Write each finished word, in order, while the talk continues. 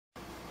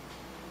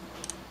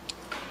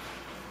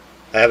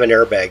I have an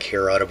airbag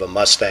here out of a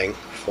Mustang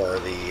for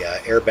the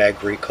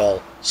Airbag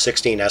Recall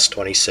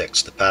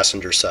 16S26, the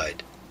passenger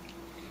side.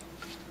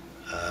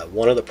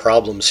 One of the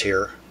problems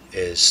here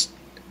is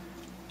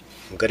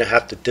I'm going to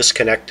have to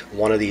disconnect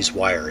one of these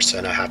wires,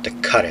 and I have to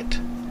cut it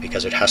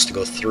because it has to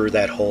go through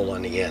that hole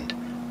on the end.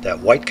 That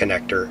white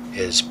connector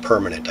is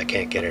permanent, I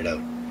can't get it out.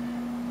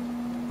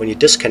 When you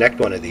disconnect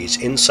one of these,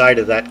 inside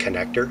of that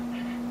connector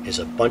is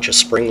a bunch of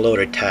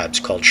spring-loaded tabs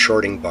called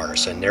shorting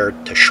bars, and they're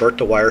to short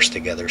the wires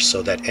together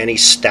so that any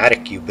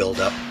static you build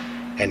up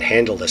and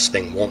handle this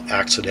thing won't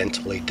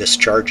accidentally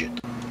discharge it.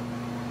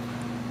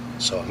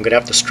 So I'm going to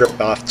have to strip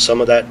off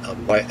some of that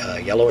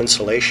yellow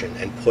insulation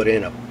and put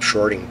in a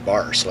shorting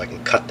bar so I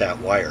can cut that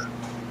wire.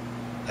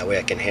 That way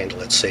I can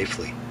handle it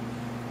safely.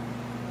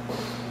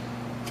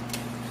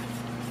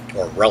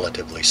 Or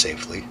relatively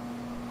safely.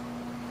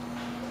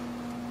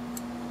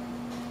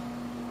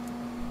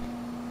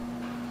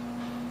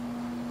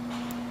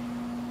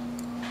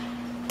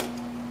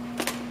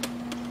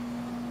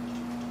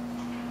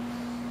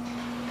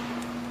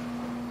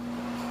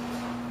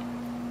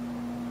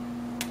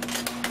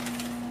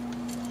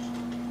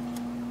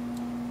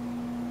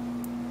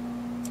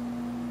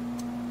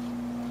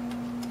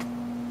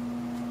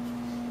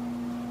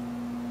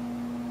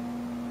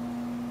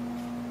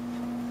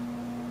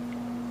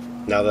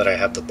 Now that I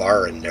have the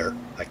bar in there,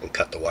 I can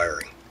cut the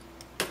wiring.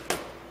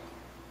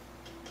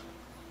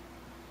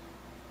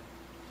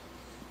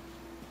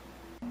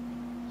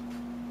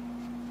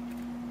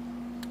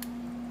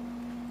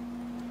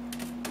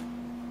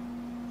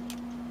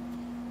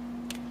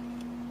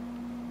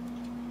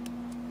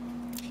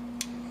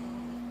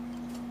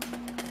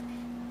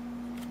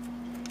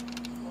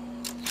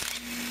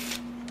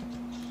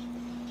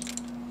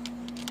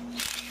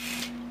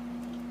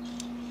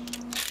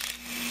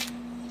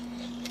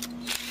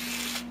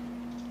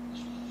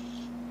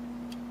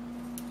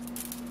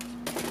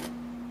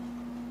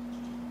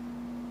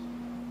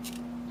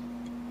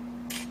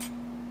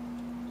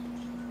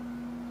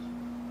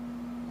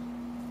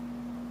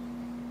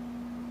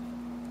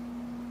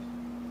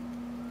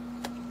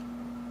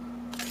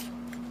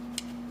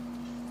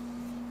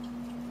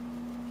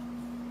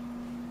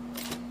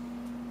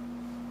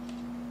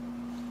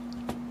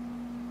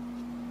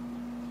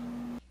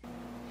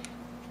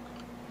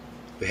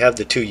 We have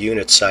the two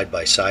units side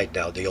by side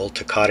now. The old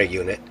Takata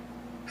unit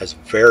has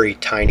very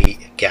tiny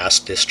gas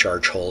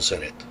discharge holes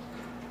in it.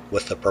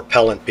 With the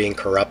propellant being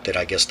corrupted,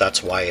 I guess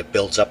that's why it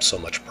builds up so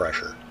much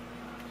pressure.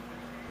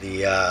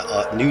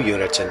 The new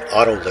unit's an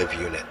auto-live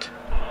unit,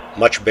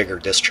 much bigger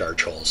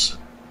discharge holes.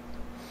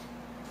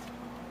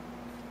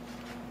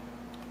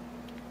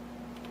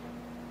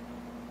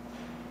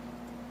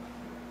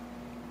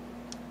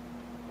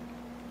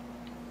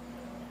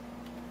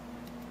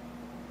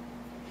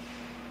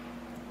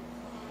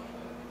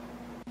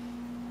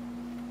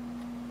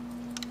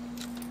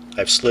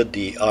 I've slid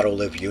the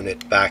auto-live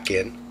unit back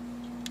in,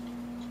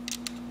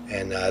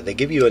 and they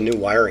give you a new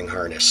wiring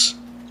harness.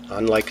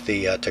 Unlike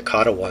the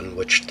Takata one,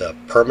 which the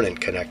permanent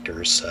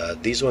connectors,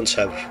 these ones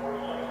have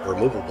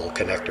removable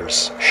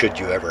connectors should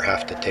you ever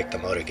have to take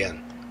them out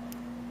again.